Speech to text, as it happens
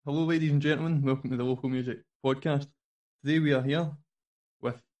Hello, ladies and gentlemen. Welcome to the Local Music Podcast. Today we are here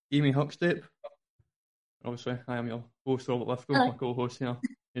with Amie Huckstep. Obviously, I am your host, Robert Lithgow, Hello. my co-host here,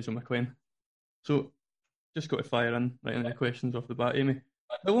 Hazel McLean. So, just got to fire in right into the questions off the bat. Amie,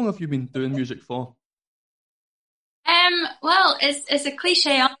 how long have you been doing music for? Well, it's a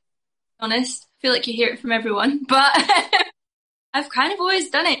cliche, I'll be honest. I feel like you hear it from everyone, but I've kind of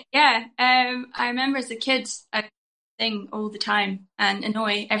always done it. Yeah. I remember as a kid, I sing all the time and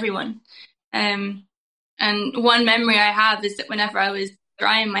annoy everyone. Um, and one memory I have is that whenever I was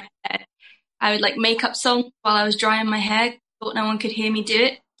drying my hair, I would like make up songs while I was drying my hair. Thought no one could hear me do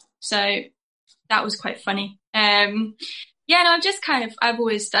it, so that was quite funny. Yeah, no, I've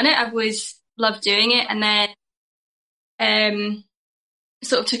always done it. I've always loved doing it, and then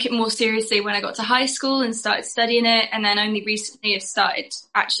sort of took it more seriously when I got to high school and started studying it, and then only recently have started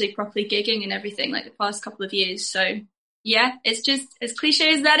actually properly gigging and everything, like the past couple of years. So yeah, it's just as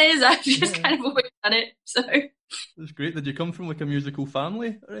cliche as that is. I've just kind of always done it. So That's great. Did you come from like a musical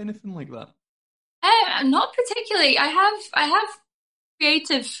family or anything like that? not particularly. I have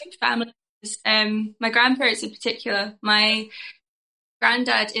creative families. My grandparents in particular. My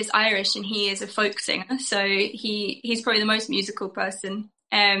granddad is Irish and he is a folk singer, so he's probably the most musical person.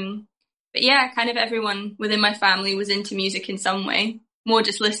 But yeah, kind of everyone within my family was into music in some way, more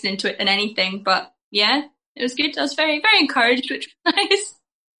just listening to it than anything. But yeah, it was good. I was very, very encouraged, which was nice.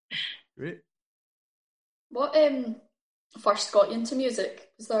 Great. What first got you into music?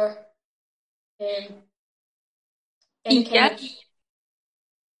 Was there any Yeah. kind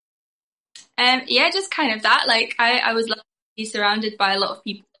of Yeah, just kind of that. Like I was lucky to be surrounded by a lot of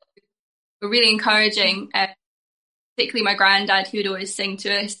people who were really encouraging, particularly my granddad who would always sing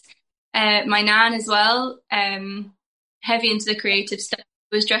to us. My nan as well, heavy into the creative stuff,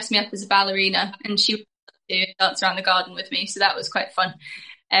 always dressed me up as a ballerina and she would dance around the garden with me, so that was quite fun.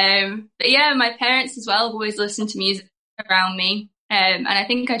 But yeah, my parents as well have always listened to music around me, and I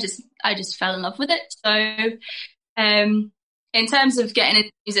think I just fell in love with it. So in terms of getting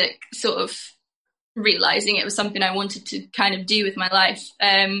into music, sort of realizing it was something I wanted to kind of do with my life.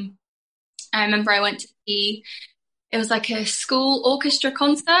 I remember I went to it was like a school orchestra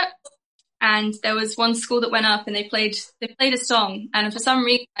concert, and there was one school that went up and they played a song, and for some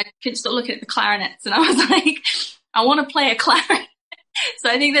reason I couldn't stop looking at the clarinets, and I was like, I want to play a clarinet. So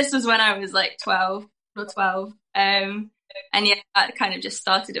I think this was when I was like 12 or 12. And yeah, that kind of just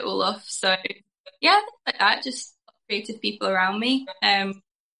started it all off. So yeah, things like that, just creative people around me. And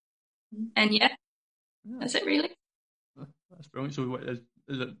yeah, that's it really. That's brilliant. So, what is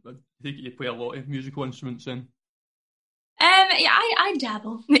it? I think you play a lot of musical instruments then? Yeah, I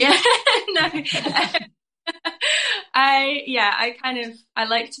dabble. Yeah, no. I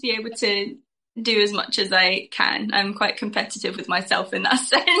like to be able to do as much as I can. I'm quite competitive with myself in that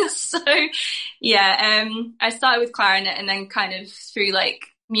sense. So yeah, I started with clarinet and then kind of through like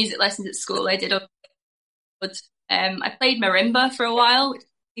music lessons at school, I did. I played marimba for a while, which was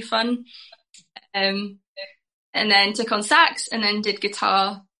really fun. And then took on sax and then did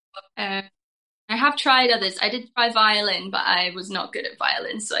guitar. I have tried others. I did try violin, but I was not good at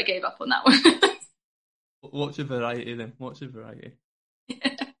violin, so I gave up on that one. What's the variety then? What's the variety?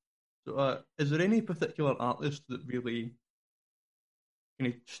 So, is there any particular artist that really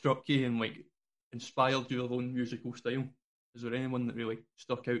kind of struck you and like inspired your own musical style? Is there anyone that really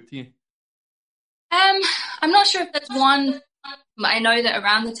stuck out to you? I'm not sure if there's one, but I know that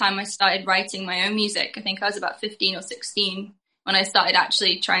around the time I started writing my own music, I think I was about 15 or 16 when I started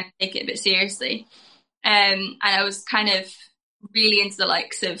actually trying to take it a bit seriously. And I was kind of really into the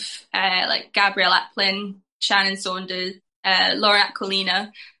likes of like Gabrielle Aplin, Shannon Saunders, Lauren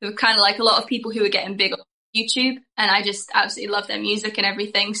Aquilina, who were kind of like a lot of people who were getting big on YouTube, and I just absolutely love their music and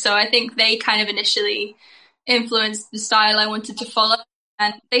everything. So I think they kind of initially influenced the style I wanted to follow,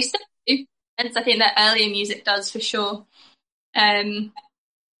 and they still do. And I think that earlier music does for sure. So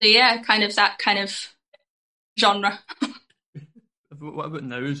yeah, kind of that kind of genre. What about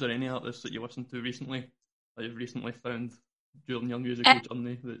now? Is there any artists that you listened to recently that you've recently found during your musical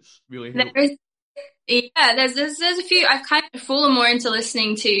journey that's really helped? There's a few I've kind of fallen more into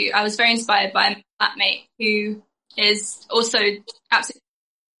listening to. I was very inspired by my flatmate, who is also absolutely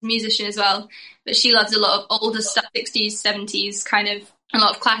a musician as well, but she loves a lot of older stuff, 60s, 70s, kind of a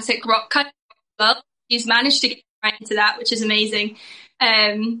lot of classic rock kind of well. She's managed to get right into that, which is amazing.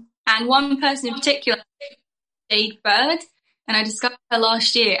 And one person in particular, Jade Bird, and I discovered her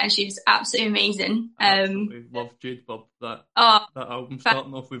last year, and she's absolutely amazing. I absolutely love Jade Bird. That album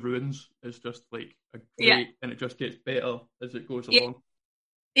starting off with Ruins is just like a great, and it just gets better as it goes along.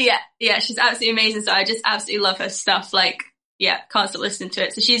 Yeah, she's absolutely amazing. So I just absolutely love her stuff. Like, can't stop listening to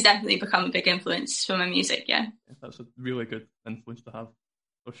it. So she's definitely become a big influence for my music. Yeah. That's a really good influence to have,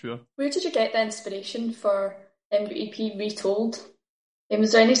 for sure. Where did you get the inspiration for your EP Retold?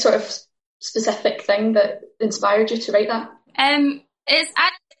 Was there any sort of specific thing that inspired you to write that? It's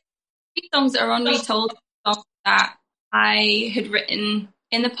actually songs that are on Retold, songs that I had written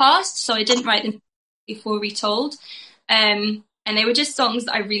in the past, so I didn't write them before Retold. And they were just songs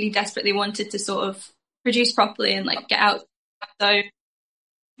that I really desperately wanted to sort of produce properly and like get out. So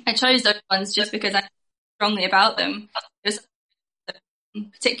I chose those ones just because I felt strongly about them. It was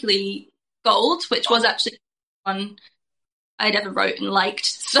particularly Gold, which was actually one I'd ever wrote and liked.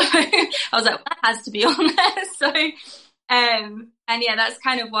 So I was like, well, that has to be on there. So, and yeah, that's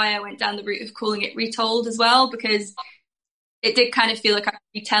kind of why I went down the route of calling it Retold as well, because it did kind of feel like I was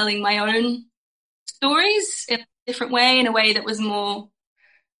retelling my own stories in a different way, in a way that was more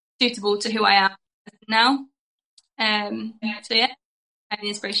suitable to who I am now. So yeah, I had the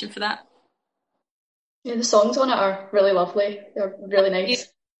inspiration for that. Yeah, the songs on it are really lovely. They're really nice.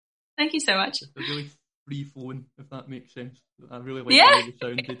 Thank you so much. They're really free flowing, if that makes sense. I really like the way they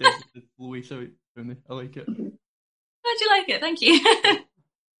sound. They did the flowy sound from me. I like it. Glad you like it. Thank you.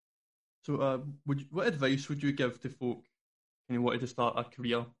 So, what advice would you give to folk who wanted to start a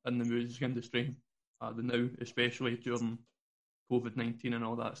career in the music industry, now, especially during COVID-19 and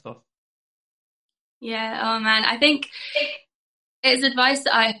all that stuff? Yeah, oh man, I think it's advice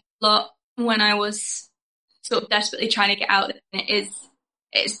that I had a lot when I was sort of desperately trying to get out there. And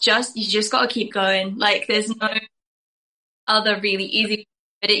it's just, you just got to keep going. Like, there's no other really easy way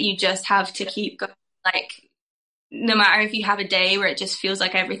to do it. You just have to keep going. Like, no matter if you have a day where it just feels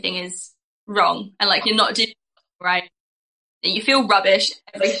like everything is wrong and like you're not doing it right, you feel rubbish,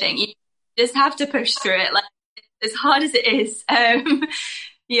 everything. You just have to push through it, like as hard as it is.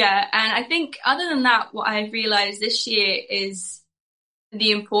 Yeah, and I think other than that, what I've realised this year is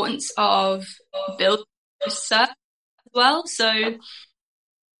the importance of building research as well. So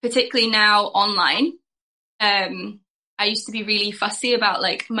particularly now online, I used to be really fussy about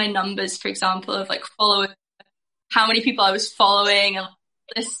like my numbers, for example, of like followers, how many people I was following and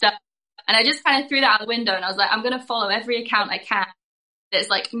this stuff. And I just kind of threw that out the window and I was like, I'm going to follow every account I can. There's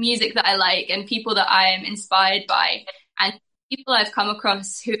like music that I like and people that I am inspired by and people I've come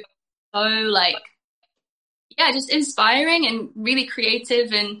across who are so like, yeah, just inspiring and really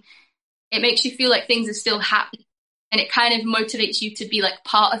creative, and it makes you feel like things are still happening and it kind of motivates you to be like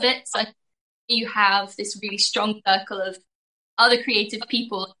part of it. So I think you have this really strong circle of other creative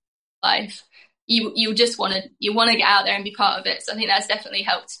people in life. You just want to get out there and be part of it. So I think that's definitely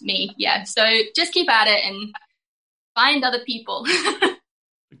helped me. Yeah. So just keep at it and find other people.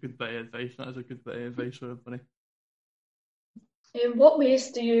 A good bit of advice. That is a good bit of advice for everybody. In what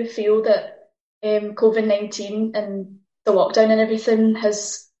ways do you feel that COVID-19 and the lockdown and everything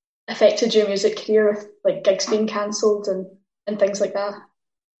has affected your music career, with like gigs being cancelled and things like that?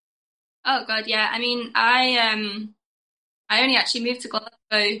 Oh God, yeah. I mean, I only actually moved to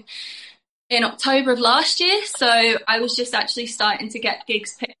Glasgow in October of last year, so I was just actually starting to get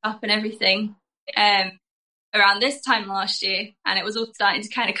gigs picked up and everything around this time last year, and it was all starting to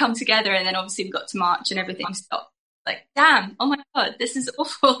kind of come together. And then obviously we got to March and everything stopped. Like, damn, oh my God, this is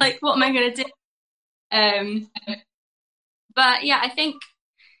awful. Like, what am I going to do? But yeah, I think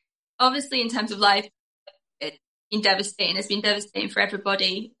obviously in terms of life, it's been devastating. It's been devastating for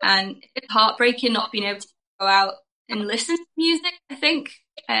everybody, and it's heartbreaking not being able to go out and listen to music, I think.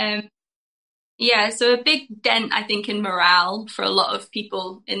 Yeah, so a big dent, I think, in morale for a lot of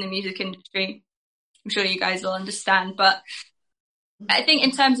people in the music industry. I'm sure you guys will understand, but I think in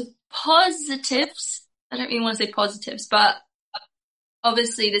terms of positives, I don't really want to say positives, but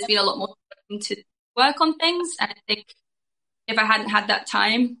obviously there's been a lot more time to work on things, and I think if I hadn't had that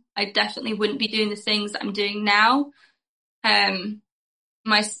time, I definitely wouldn't be doing the things that I'm doing now.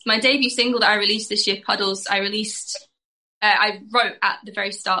 My debut single that I released this year, Puddles, I wrote at the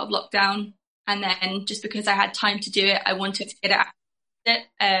very start of lockdown, and then just because I had time to do it, I wanted to get it out.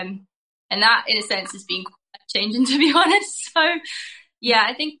 And that, in a sense, has been quite changing, to be honest. So, yeah,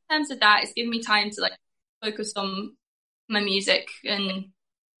 I think in terms of that, it's given me time to like focus on my music and,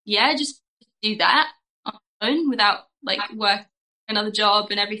 yeah, just do that on my own without like work another job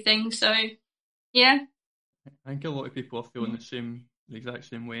and everything. So, yeah. I think a lot of people are feeling the exact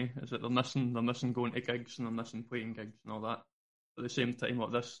same way. Is that they're missing going to gigs and they're missing playing gigs and all that. But at the same time,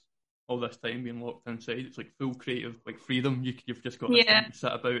 like all this time being locked inside, it's like full creative like freedom. You've just got this time to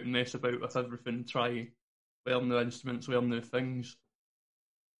sit about and mess about with everything, try learn new instruments, learn new things.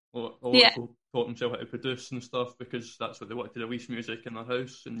 A lot of people taught themselves how to produce and stuff because that's what they wanted to release music in their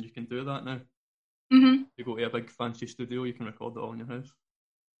house, and you can do that now. Mm-hmm. You go to a big fancy studio, you can record it all in your house.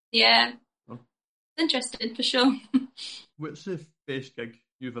 Yeah. Oh. Interesting, for sure. What's the best gig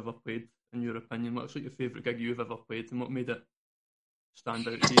you've ever played, in your opinion? What's like your favourite gig you've ever played, and what made it stand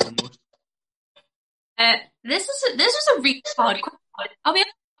out to you the most? This was a really hard question. I'll be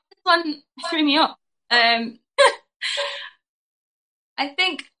honest, this one threw me off. I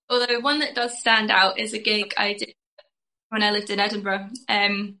think, although one that does stand out is a gig I did when I lived in Edinburgh,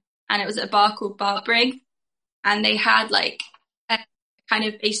 and it was at a bar called Bar Brig, and they had like a kind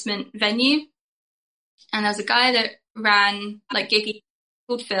of basement venue, and there's a guy that ran like gigging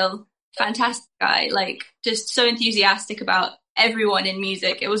called Phil, fantastic guy, like just so enthusiastic about everyone in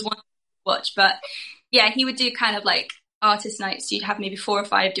music. It was wonderful to watch, but yeah, he would do kind of like artist nights. So you'd have maybe 4 or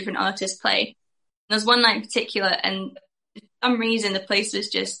 5 different artists play. And there was one night in particular, and for some reason the place was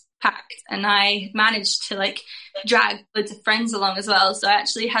just packed, and I managed to like drag loads of friends along as well. So I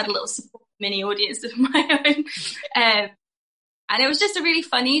actually had a little support mini audience of my own. And it was just a really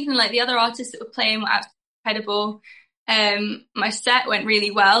fun evening. Like the other artists that were playing were absolutely incredible. My set went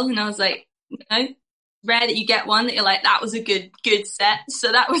really well, and I was like, you know, rare that you get one that you're like, that was a good set.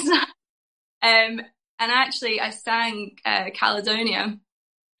 So that was that. And actually I sang Caledonia,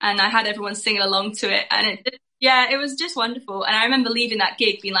 and I had everyone singing along to it, and it was just wonderful. And I remember leaving that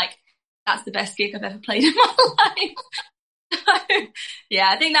gig being like, that's the best gig I've ever played in my life. So, yeah,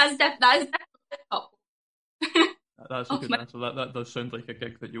 I think that's definitely top. That's a good answer. That does sound like a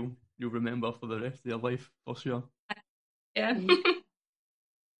gig that you'll remember for the rest of your life, for sure. Yeah.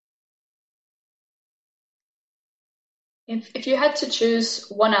 If you had to choose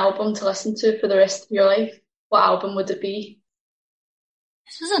one album to listen to for the rest of your life, what album would it be?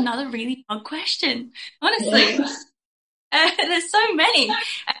 This was another really hard question, honestly. There's so many. So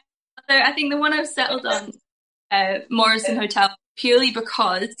I think the one I've settled on, Morrison Hotel, purely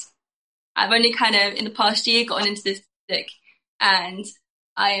because I've only kind of in the past year gotten into this music, and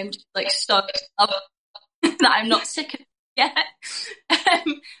I am just like so in love that I'm not sick of it yet.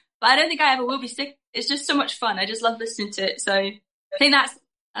 But I don't think I ever will be sick. It's just so much fun. I just love listening to it. So I think that's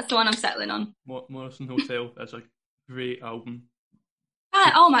the one I'm settling on. Morrison Hotel is a great album.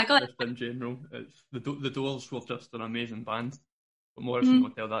 Oh my god! Just in general, it's the Doors were just an amazing band, but Morrison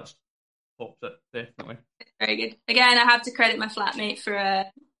Hotel, that's tops it definitely. Very good. Again, I have to credit my flatmate for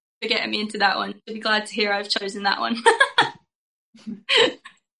getting me into that one. She'll be glad to hear I've chosen that one.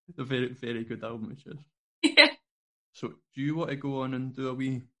 It's a very, very good album, it is. Yeah. So, do you want to go on and do a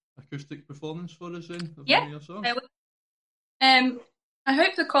wee acoustic performance for us then? Yeah. I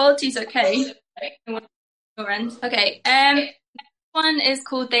hope the quality's okay. Okay. This one is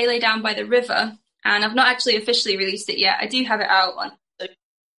called They Lay Down by the River, and I've not actually officially released it yet. I do have it out on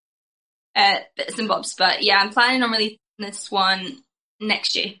bits and bobs, but yeah, I'm planning on releasing this one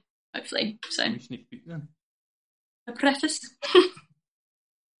next year, hopefully. So sneak peek then. A preface.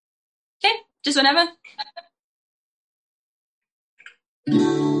 Okay, just whenever.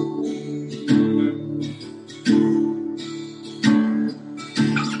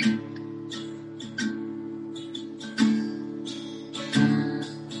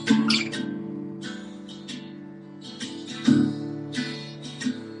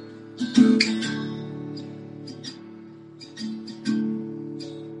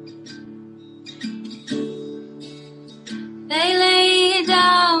 They lay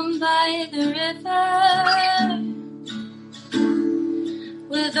down by the river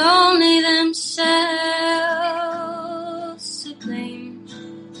with only themselves to blame.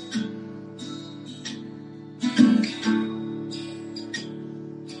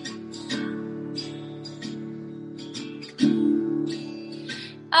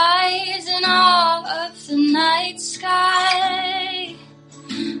 Eyes in awe of the night sky,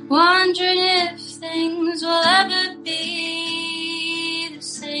 wondering if things will ever be the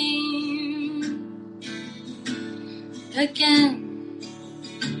same again.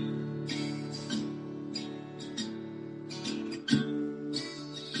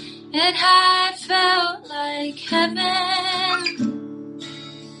 It had felt like heaven,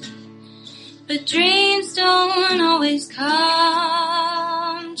 but dreams don't always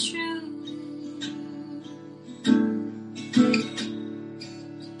come true.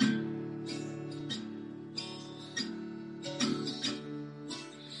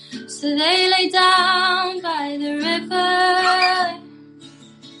 So they lay down by the river,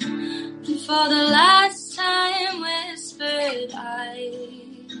 and for the last time whispered, I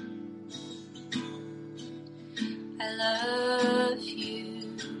love you.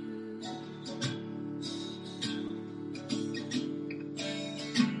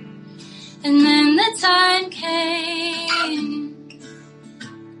 And then the time came,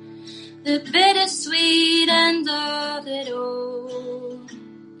 the bittersweet end of it all.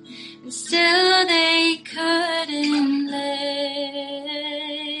 And still they couldn't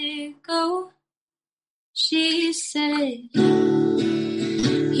let go. She said,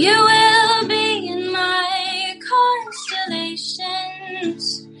 you will be in my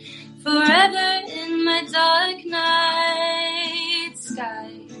constellations, forever in my dark night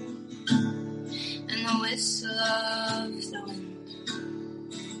sky. And the whistle of the wind.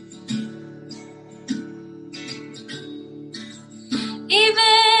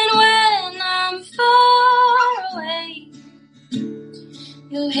 Even when I'm far away,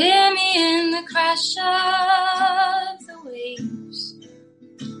 you'll hear me in the crash of the waves,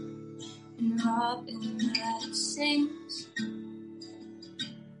 and the robin that sings.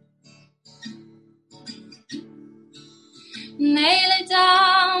 And they lay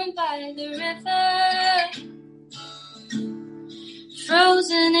down by the river,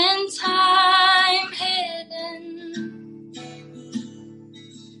 frozen in time, hidden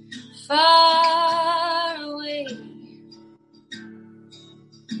far away.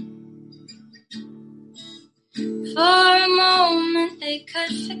 For a moment they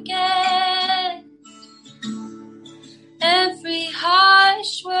could forget every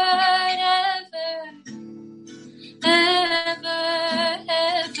harsh word ever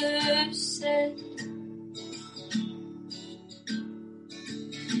said.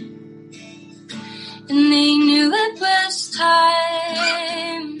 And they knew it was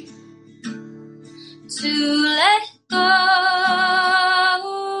time to let go.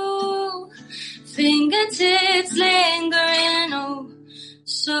 Fingertips lingering, oh,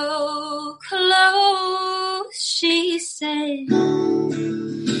 so close. She said,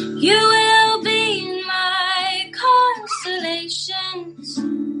 you will be in my constellations,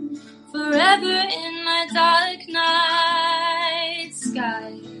 forever in my dark night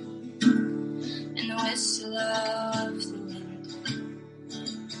sky. And the whistle of the wind.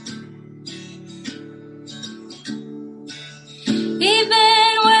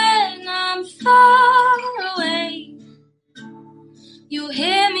 Even when I'm far away, you'll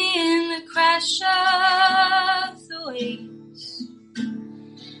hear me in the crash of the waves,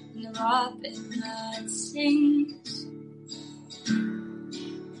 and the robin that sings.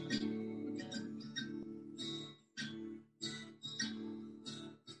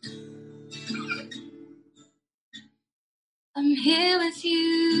 I'm here with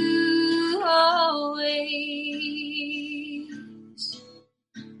you always,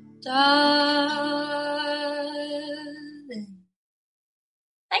 darling.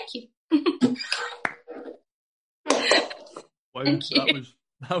 Thank you. Wow, Thank you.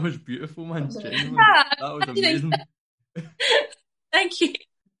 that was beautiful, man. Genuinely. Yeah, That was amazing. Thank you.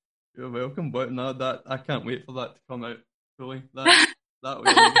 You're welcome. But no, that I can't wait for that to come out fully. That was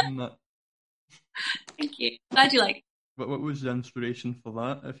amazing. That. Thank you. Glad you like it. What was the inspiration for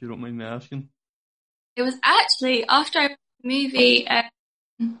that, if you don't mind me asking? It was actually after I watched the movie,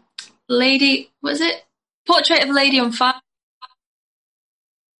 Portrait of a Lady on Fire.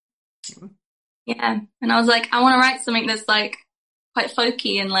 Yeah, and I was like, I want to write something that's like quite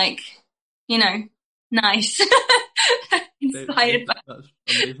folky and like, you know, nice. Inspired by. That's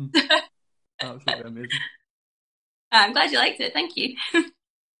amazing. Absolutely amazing. I'm glad you liked it. Thank you.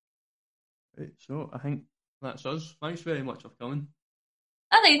 Right, so I think that's us. Thanks very much for coming.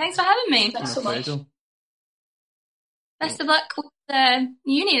 Lovely. Thanks for having me. Thanks so much. Best of luck with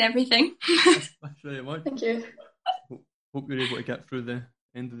uni and everything. Thanks very much. Thank you. Hope you're able to get through the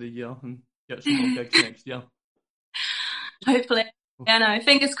end of the year and get some more gigs next year. Hopefully. Yeah, no,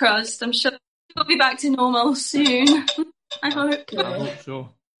 fingers crossed. I'm sure we'll be back to normal soon. I hope. I hope so.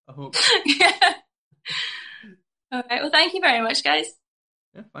 Yeah. All right. Well, thank you very much, guys.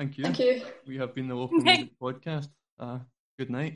 Yeah, thank you. Thank you. We have been the Local Music Podcast. Good night.